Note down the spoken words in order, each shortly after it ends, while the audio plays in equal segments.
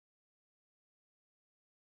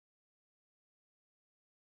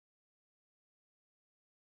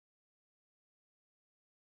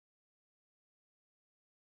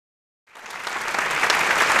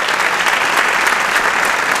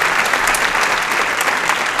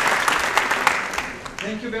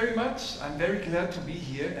very much. I'm very glad to be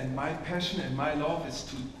here, and my passion and my love is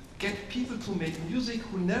to get people to make music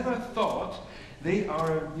who never thought they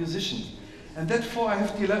are a musician. And therefore I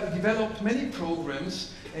have developed many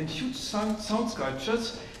programs and huge sound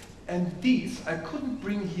sculptures, and these I couldn't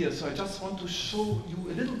bring here, so I just want to show you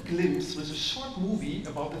a little glimpse with a short movie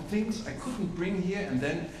about the things I couldn't bring here, and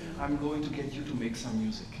then I'm going to get you to make some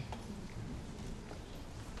music.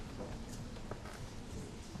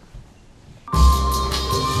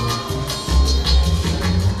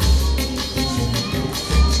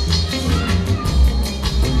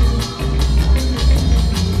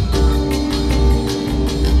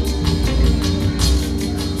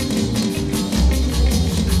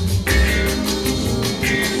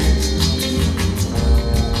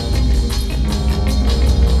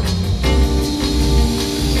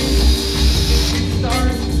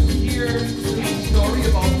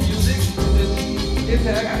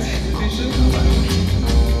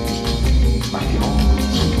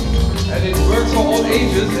 And it works for all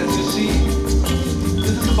ages, as you see.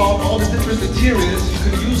 This is about all the different materials you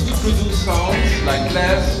can use to produce sounds like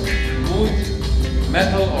glass, wood,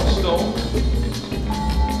 metal or stone.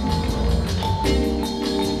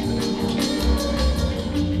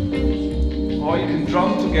 Or you can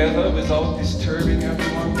drum together without disturbing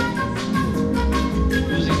everyone,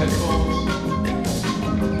 using headphones.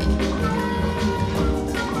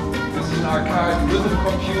 An arcade rhythm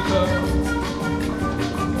computer.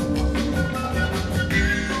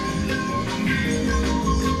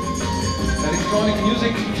 Electronic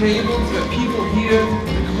music tables where people hear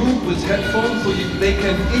the group with headphones so they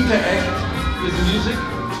can interact with the music.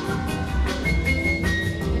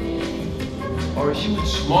 Or a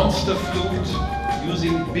huge monster flute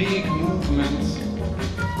using big movements,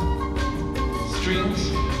 strings.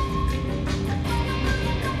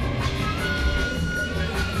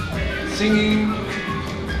 Singing,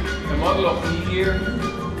 a model of the ear,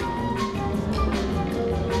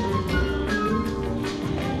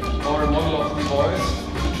 or a model of the voice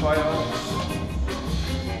to try out.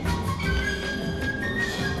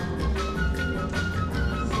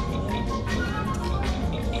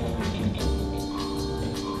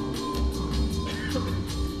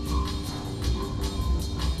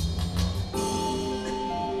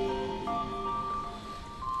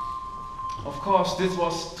 Of course, this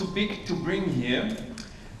was too big to bring here,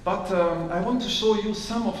 but I want to show you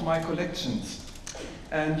some of my collections.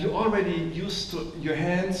 And you already used your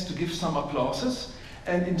hands to give some applauses.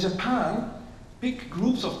 And in Japan, big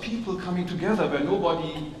groups of people coming together where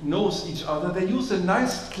nobody knows each other, they use a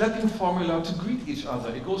nice clapping formula to greet each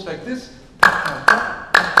other. It goes like this.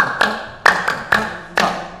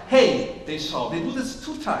 Hey, they shout. They do this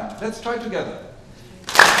 2 times. Let's try together.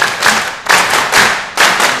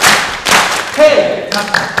 Hey!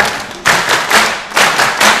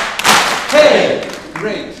 Hey!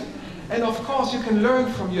 Great. And of course you can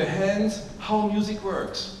learn from your hands how music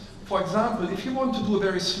works. For example, if you want to do a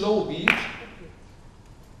very slow beat,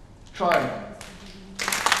 try.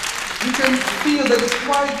 You can feel that it's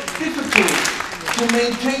quite difficult to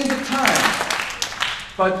maintain the time.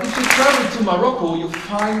 But if you travel to Morocco, you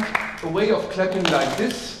find a way of clapping like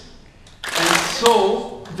this. And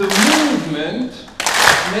so the movement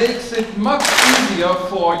makes it much easier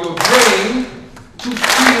for your brain to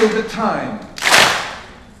feel the time.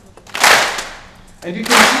 And you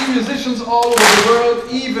can see musicians all over the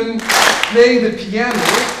world even playing the piano,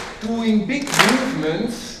 doing big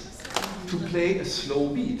movements to play a slow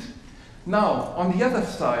beat. Now, on the other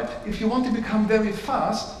side, if you want to become very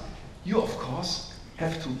fast, you of course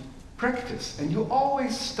have to practice. And you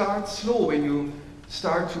always start slow when you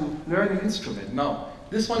start to learn an instrument. Now,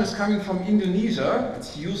 this one is coming from Indonesia.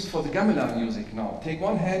 It's used for the gamelan music. Now, take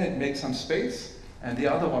one hand and make some space, and the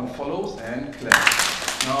other one follows and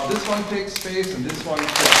claps. Now, this one takes space, and this one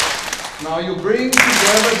claps. Now, you bring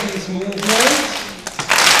together these movements,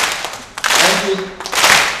 and you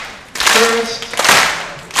first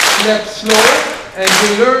clap slow, and you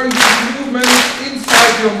learn these movements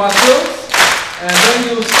inside your muscles, and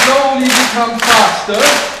then you slowly become faster.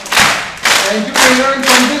 And you can learn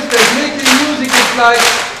from this that making music is like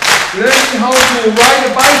learning how to ride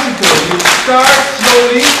a bicycle. You start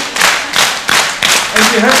slowly, and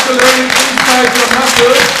you have to learn it inside your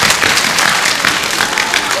muscles.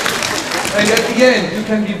 And at the end, you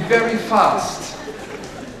can be very fast.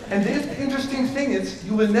 And the interesting thing is,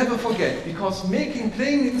 you will never forget, because playing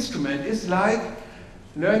an instrument is like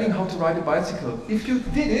learning how to ride a bicycle. If you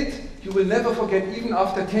did it, you will never forget. Even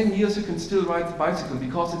after 10 years, you can still ride the bicycle,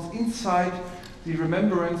 because it's inside the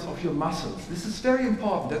remembrance of your muscles. This is very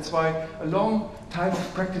important. That's why a long time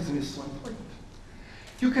of practicing is so important.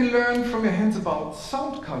 You can learn from your hands about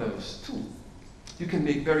sound colors too. You can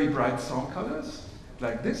make very bright sound colors,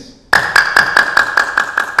 like this.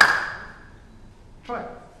 Try.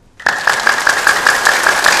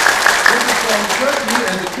 This is from Turkey,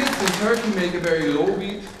 and the kids in Turkey make a very low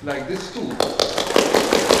beat, like this too.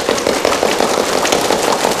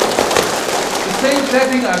 The same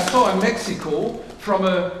clapping I saw in Mexico from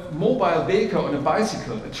a mobile baker on a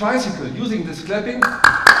bicycle, a tricycle, using this clapping,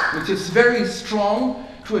 which is very strong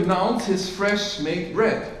to announce his fresh-made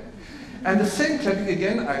bread. And the same clapping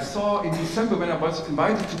again I saw in December when I was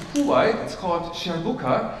invited to Kuwait. It's called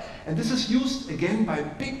Sherbuka, and this is used again by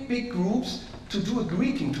big groups to do a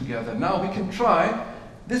greeting together. Now we can try.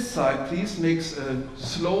 This side, please, makes a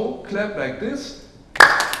slow clap like this.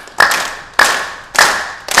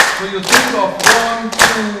 So you think of 1,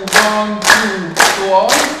 2, 1, 2, so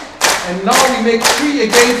on. And now we make 3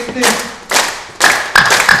 against this.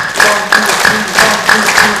 1, 2, 3, 1, 2,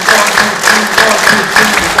 3, 1, 2, 3, 1, 2,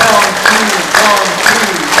 3, 1, 2,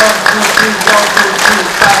 3, 1, 2, 3, 1, 2,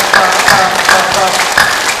 3, 1, 2,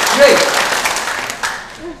 3. Great!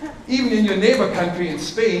 Even in your neighbor country in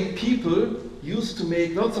Spain, people used to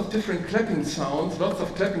make lots of different clapping sounds, lots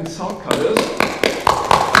of clapping sound colors.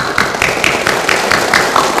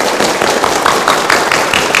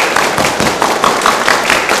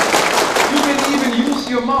 You can even use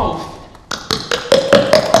your mouth.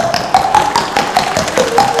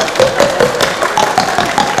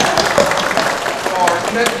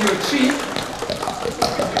 Clap your cheek,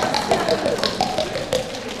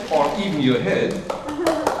 or even your head.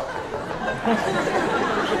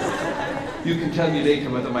 You can tell me later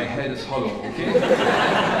whether my head is hollow, okay?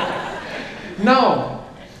 Now,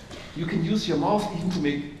 you can use your mouth even to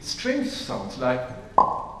make strange sounds, like...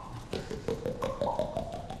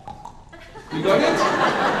 You got it?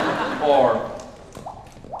 Or...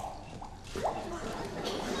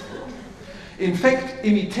 In fact,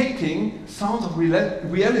 imitating sounds of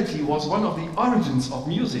reality was one of the origins of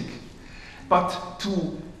music. But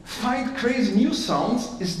to find crazy new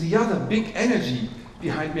sounds is the other big energy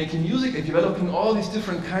behind making music and developing all these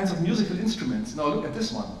different kinds of musical instruments. Now look at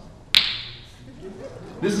this one.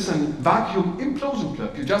 This is a vacuum implosion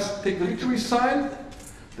clap. You just take the victory sign,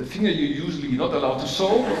 the finger you're usually not allowed to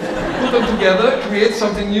show, put them together, create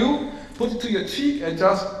something new, put it to your cheek and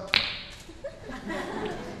just...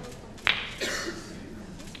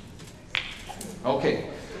 Okay,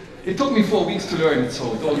 it took me 4 weeks to learn it,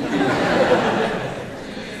 so don't be...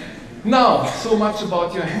 Now, so much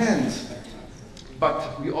about your hands,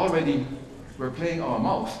 but we already were playing our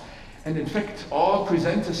mouth. And in fact, all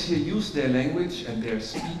presenters here use their language and their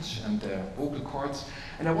speech and their vocal cords.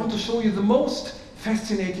 And I want to show you the most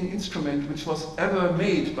fascinating instrument which was ever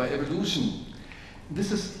made by evolution.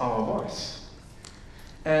 This is our voice.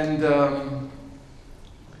 And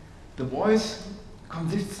the voice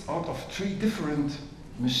consists out of 3 different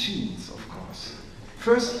machines, of course.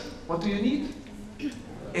 First, what do you need?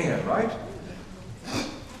 Air, right?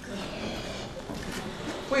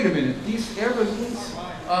 Wait a minute, these air balloons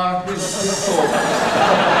are this so.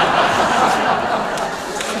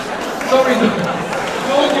 Sorry,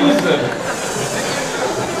 don't use them.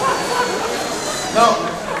 Now,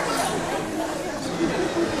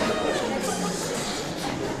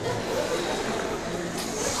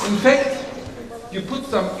 in fact, you put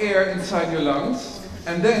some air inside your lungs,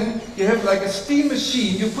 and then you have like a steam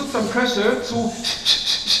machine. You put some pressure to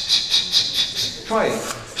try it.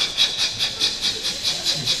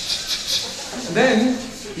 And then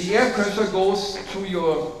the air pressure goes through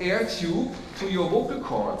your air tube to your vocal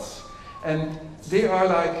cords, and they are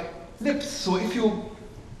like lips. So if you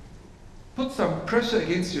put some pressure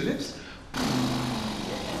against your lips,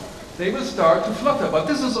 they will start to flutter. But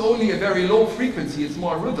this is only a very low frequency, it's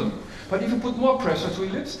more rhythm. But if you put more pressure to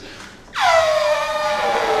your lips,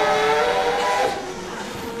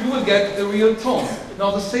 you will get the real tone.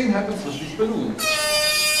 Now the same happens with this balloon.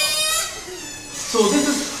 So this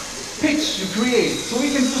is pitch you create. So we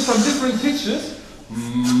can do some different pitches.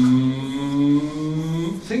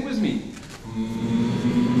 Sing with me.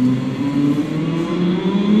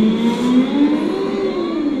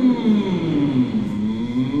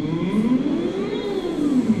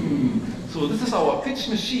 So this is our pitch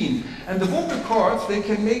machine. And the vocal cords, they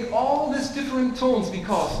can make all these different tones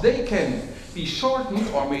because they can be shortened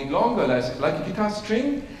or made longer, like a guitar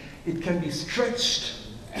string. It can be stretched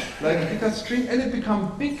like a guitar string, and it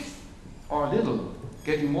becomes big or little,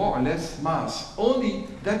 getting more or less mass. Only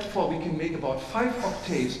that for we can make about 5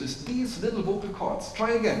 octaves with these little vocal cords.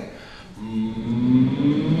 Try again.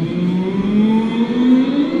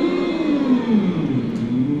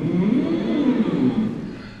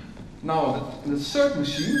 Now, the third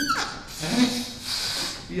machine,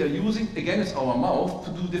 we are using, again, it's our mouth,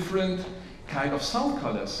 to do different kind of sound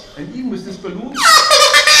colors. And even with this balloon,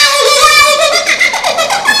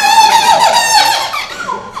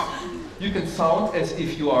 you can sound as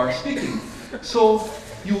if you are speaking. So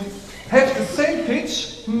you have the same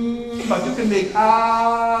pitch, but you can make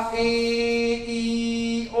a,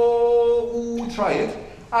 e, o, u. Try it.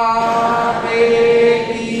 A,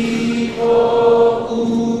 e, o, u.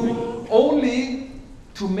 Only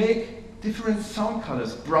to make different sound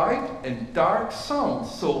colors, bright and dark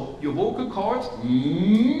sounds. So your vocal cords,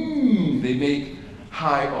 they make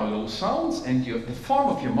high or low sounds, and the form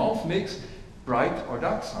of your mouth makes bright or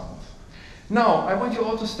dark sounds. Now, I want you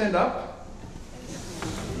all to stand up.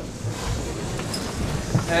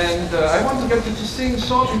 And I want to get you to sing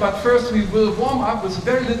shortly, but first we will warm up with a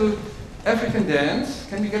very little African dance.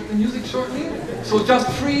 Can we get the music shortly? So just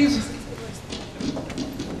freeze.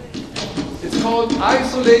 It's called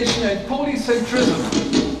isolation and polycentrism.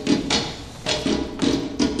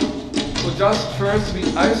 So just first we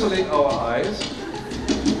isolate our eyes.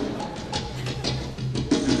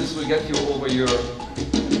 And this will get you over your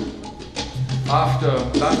after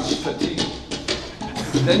lunch fatigue.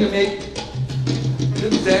 Then you make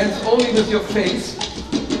little dance only with your face.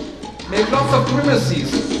 Make lots of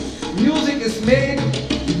grimaces. Music is made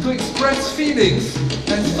to express feelings,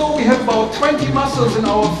 and so we have about 20 muscles in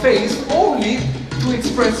our face only to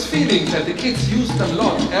express feelings, and the kids use them a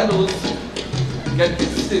lot. Adults get a bit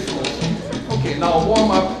stiff. Okay, now warm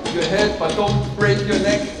up your head, but don't break your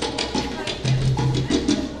neck.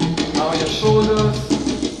 Now your shoulders.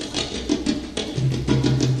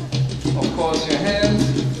 Of course, your hands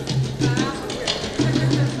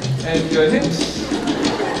and your hips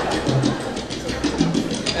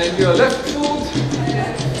and your left foot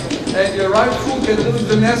and your right foot. Get a little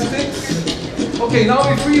gymnastics. Okay, now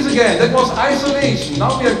we freeze again. That was isolation.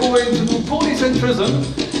 Now we are going to do polycentrism.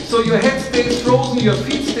 So your head stays frozen, your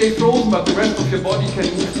feet stay frozen, but the rest of your body can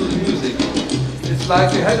move to the music. It's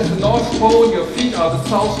like your head is the North Pole, your feet are the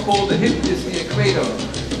South Pole, the hip is the equator.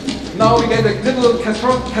 Now we get a little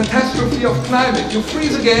catastrophe of climate. You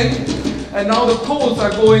freeze again, and now the poles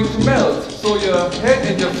are going to melt. So your head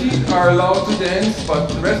and your feet are allowed to dance, but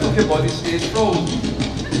the rest of your body stays frozen.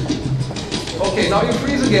 Okay, now you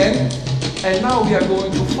freeze again, and now we are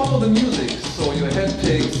going to follow the music. So your head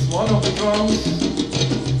takes one of the drums,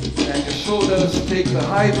 and your shoulders take the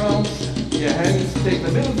high drums, your hands take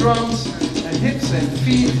the middle drums, and hips and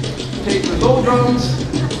feet take the low drums,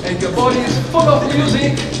 and your body is full of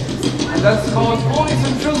music. And that's called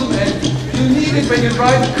polycentrism, and you need it when you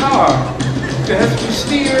drive a car. You have to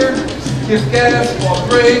steer, give gas or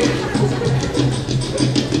brake.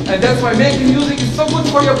 And that's why making music is so good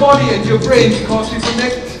for your body and your brain, because you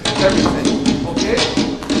connect everything. Okay?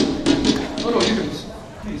 Oh no, you can,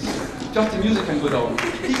 please. Just the music can go down.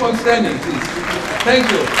 Keep on standing, please.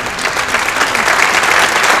 Thank you.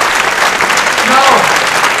 Now,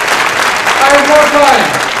 I have more time.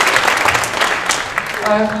 I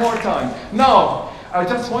have more time. Now, I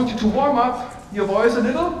just want you to warm up your voice a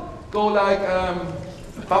little. Go like and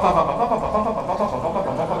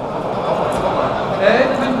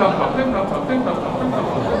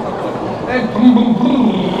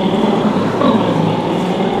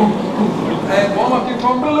warm up your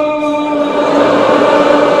tongue.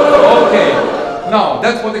 Okay. Now,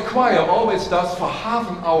 that's what the choir always does for half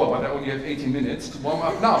an hour, but I only have 18 minutes to warm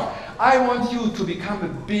up. Now, I want you to become a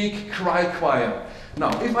big cry choir.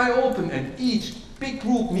 Now, if I open and each big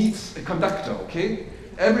group needs a conductor, okay?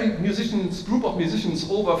 Every group of musicians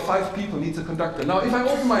over 5 people needs a conductor. Now, if I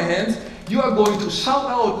open my hands, you are going to shout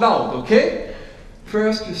out loud, okay?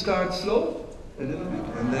 First, you start slow, a little bit,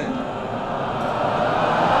 and then...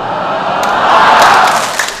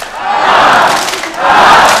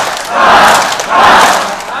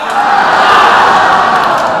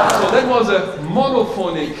 So that was a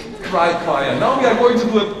monophonic cry choir. Now we are going to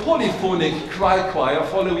do a polyphonic cry choir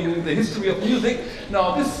following the history of music.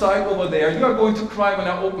 Now this side over there, you are going to cry when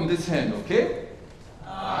I open this hand, okay?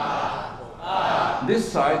 This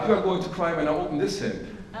side, you are going to cry when I open this hand.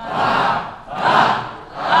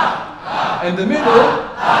 And the middle,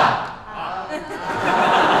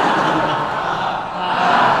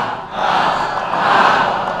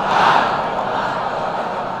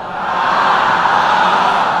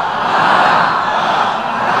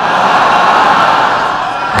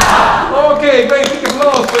 okay, great, big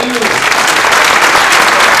applause for you.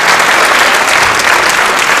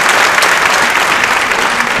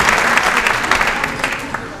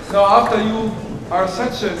 Now after you are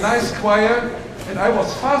such a nice choir, and I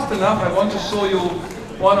was fast enough, I want to show you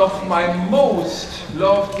one of my most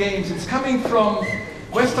loved games. It's coming from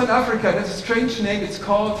Western Africa. It has a strange name. It's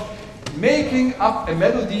called Making Up a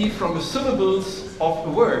Melody from the Syllables of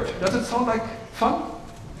a Word. Does it sound like fun?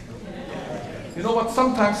 You know what?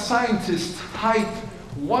 Sometimes scientists hide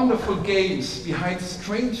wonderful games behind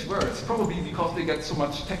strange words, probably because they get so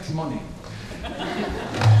much tax money.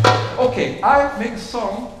 Okay, I make a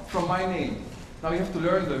song from my name. Now you have to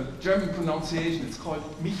learn the German pronunciation. It's called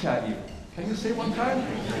Mickael. Can you say one time?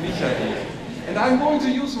 Mickael. And I'm going to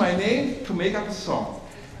use my name to make up a song.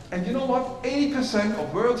 And you know what? 80%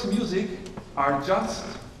 of world's music are just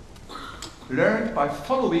learned by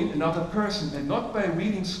following another person and not by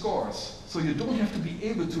reading scores. So you don't have to be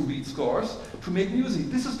able to read scores to make music.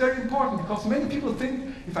 This is very important because many people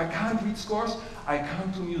think if I can't read scores, I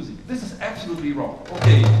can't do music. This is absolutely wrong.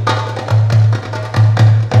 Okay.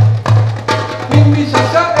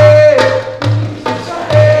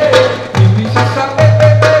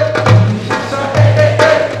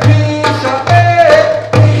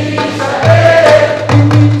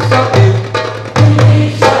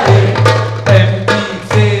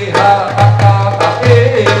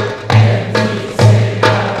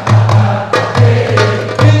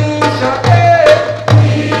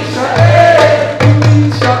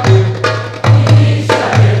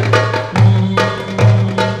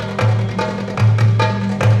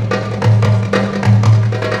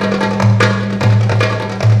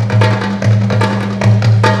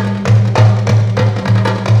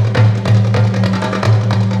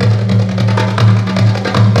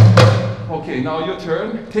 Now your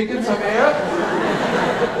turn. Take in some air.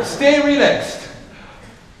 Stay relaxed.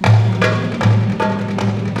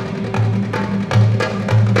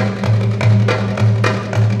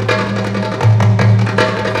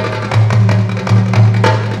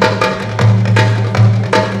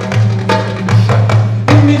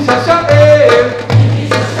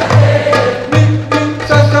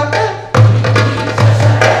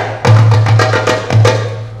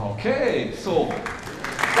 Okay, so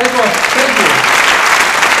that was, thank you.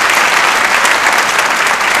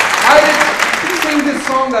 I sing this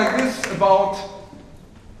song like this about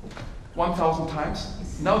 1,000 times.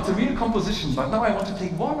 Now it's a real composition, but now I want to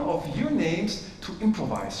take one of your names to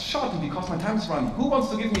improvise. Shortly, because my time is running. Who wants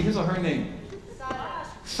to give me his or her name? Sarah.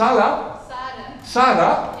 Sarah? Sarah.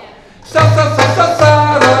 Sarah? Yeah. Sarah.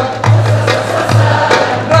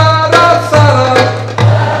 Rara Sarah.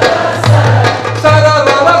 Sarah,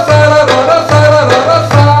 Rara Sarah, Rara Sarah, Rara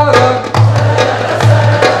Sarah.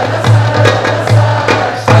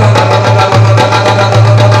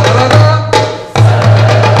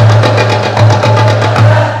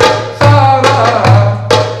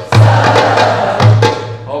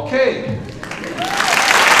 Okay.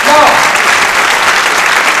 Now,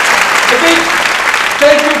 a big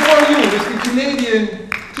thank you for you with the Canadian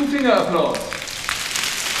two-finger applause.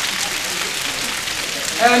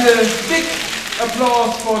 And a big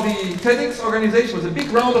applause for the TEDx organization with a big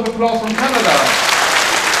round of applause from Canada.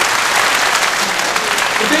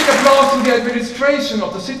 A big applause to the administration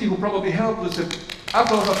of the city who probably helped with the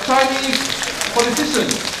applause of Chinese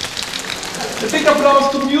politicians. A big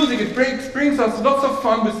applause to music. It brings us lots of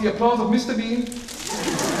fun with the applause of Mr. Bean.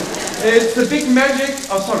 It's a big magic.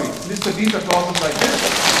 Oh, sorry, Mr. Bean's applause is like this.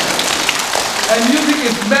 And music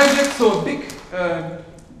is magic, so a big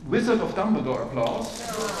Wizard of Dumbledore applause.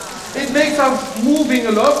 It makes us moving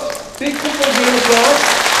a lot. Big football game applause.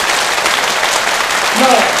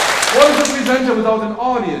 Now, what is a presenter without an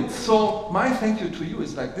audience? So my thank you to you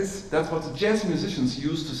is like this. That's what the jazz musicians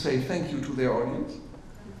used to say thank you to their audience.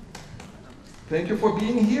 Thank you for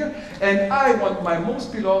being here. And I want my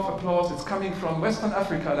most beloved applause. It's coming from Western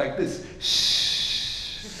Africa like this.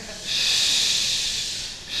 Shh.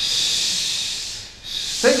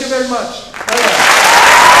 Shh. Thank you very much.